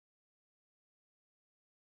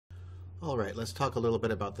All right, let's talk a little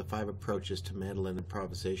bit about the 5 approaches to mandolin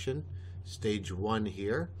improvisation. Stage 1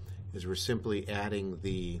 here is we're simply adding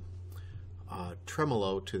the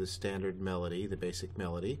tremolo to the standard melody, the basic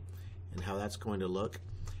melody. And how that's going to look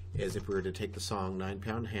is if we were to take the song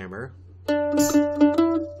 9-Pound Hammer,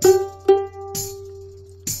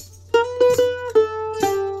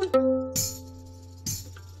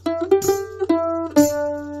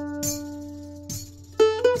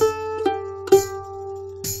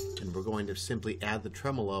 we're going to simply add the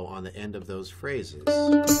tremolo on the end of those phrases.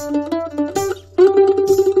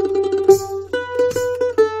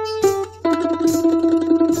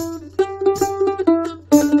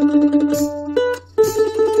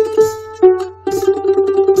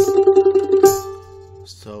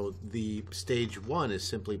 So the stage 1 is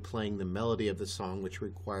simply playing the melody of the song, which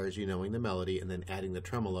requires you knowing the melody, and then adding the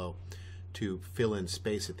tremolo to fill in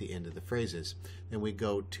space at the end of the phrases. Then we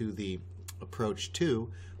go to the approach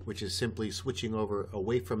 2, which is simply switching over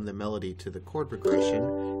away from the melody to the chord progression,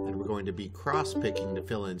 and we're going to be cross-picking to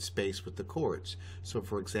fill in space with the chords. So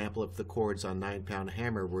for example, if the chords on 9-Pound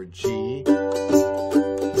Hammer were G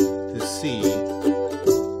to C,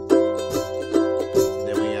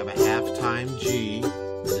 then we have a half-time G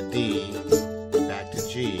to D, back to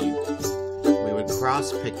G, we would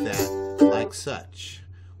cross-pick that like such.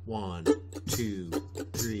 1, 2,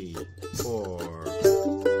 3, 4.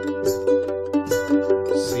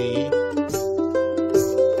 C,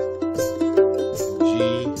 G,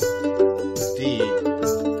 D,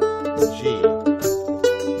 G.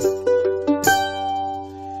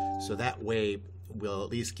 So that way we'll at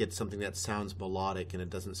least get something that sounds melodic and it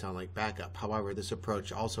doesn't sound like backup. However, this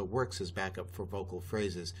approach also works as backup for vocal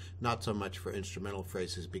phrases, not so much for instrumental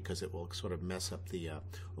phrases because it will sort of mess up the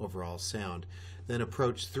overall sound. Then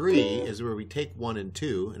approach 3 is where we take 1 and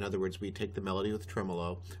 2. In other words, we take the melody with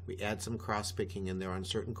tremolo, we add some cross-picking in there on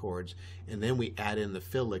certain chords, and then we add in the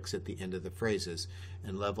fill licks at the end of the phrases.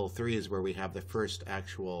 And level 3 is where we have the first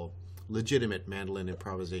actual legitimate mandolin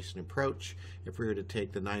improvisation approach. If we were to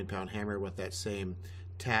take the 9-Pound Hammer with that same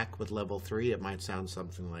tack with level 3, it might sound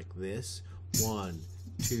something like this. 1,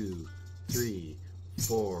 2, 3,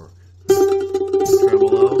 4.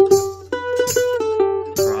 Tremolo,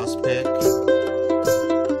 cross pick,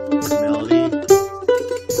 melody,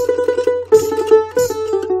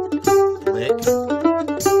 lick,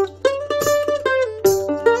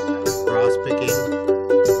 cross picking,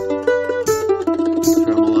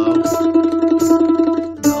 tremolo,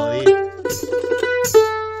 melody.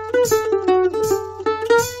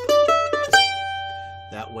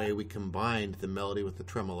 That way we combined the melody with the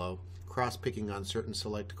tremolo, cross-picking on certain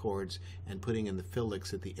select chords, and putting in the fill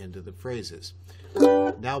licks at the end of the phrases.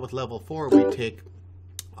 Now with level 4, we take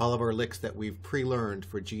all of our licks that we've pre-learned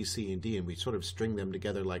for G, C, and D, and we sort of string them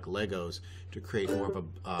together like Legos to create more of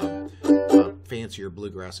a fancier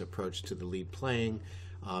bluegrass approach to the lead playing.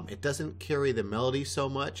 It doesn't carry the melody so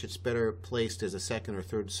much. It's better placed as a second or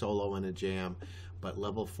third solo in a jam. But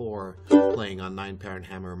level 4 playing on 9-Pound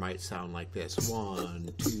Hammer might sound like this.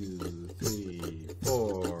 1, 2, 3,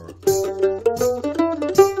 4.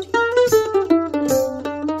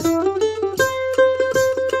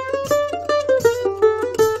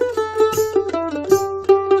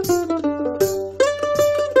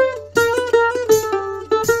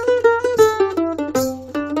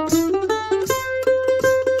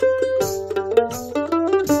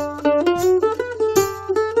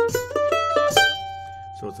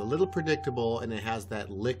 So it's a little predictable and it has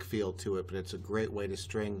that lick feel to it, but it's a great way to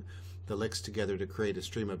string the licks together to create a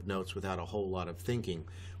stream of notes without a whole lot of thinking.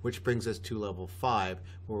 Which brings us to level 5,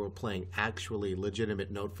 where we're playing actually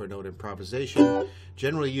legitimate note-for-note improvisation,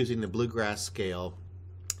 generally using the bluegrass scale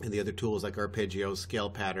and the other tools like arpeggios,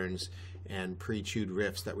 scale patterns, and pre-chewed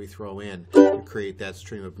riffs that we throw in to create that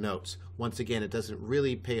stream of notes. Once again, it doesn't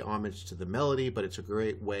really pay homage to the melody, but it's a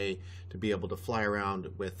great way to be able to fly around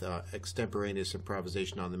with extemporaneous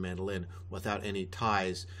improvisation on the mandolin without any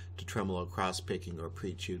ties to tremolo, cross-picking, or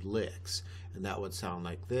pre-chewed licks. And that would sound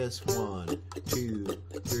like this. 1, 2,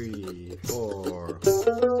 3, 4.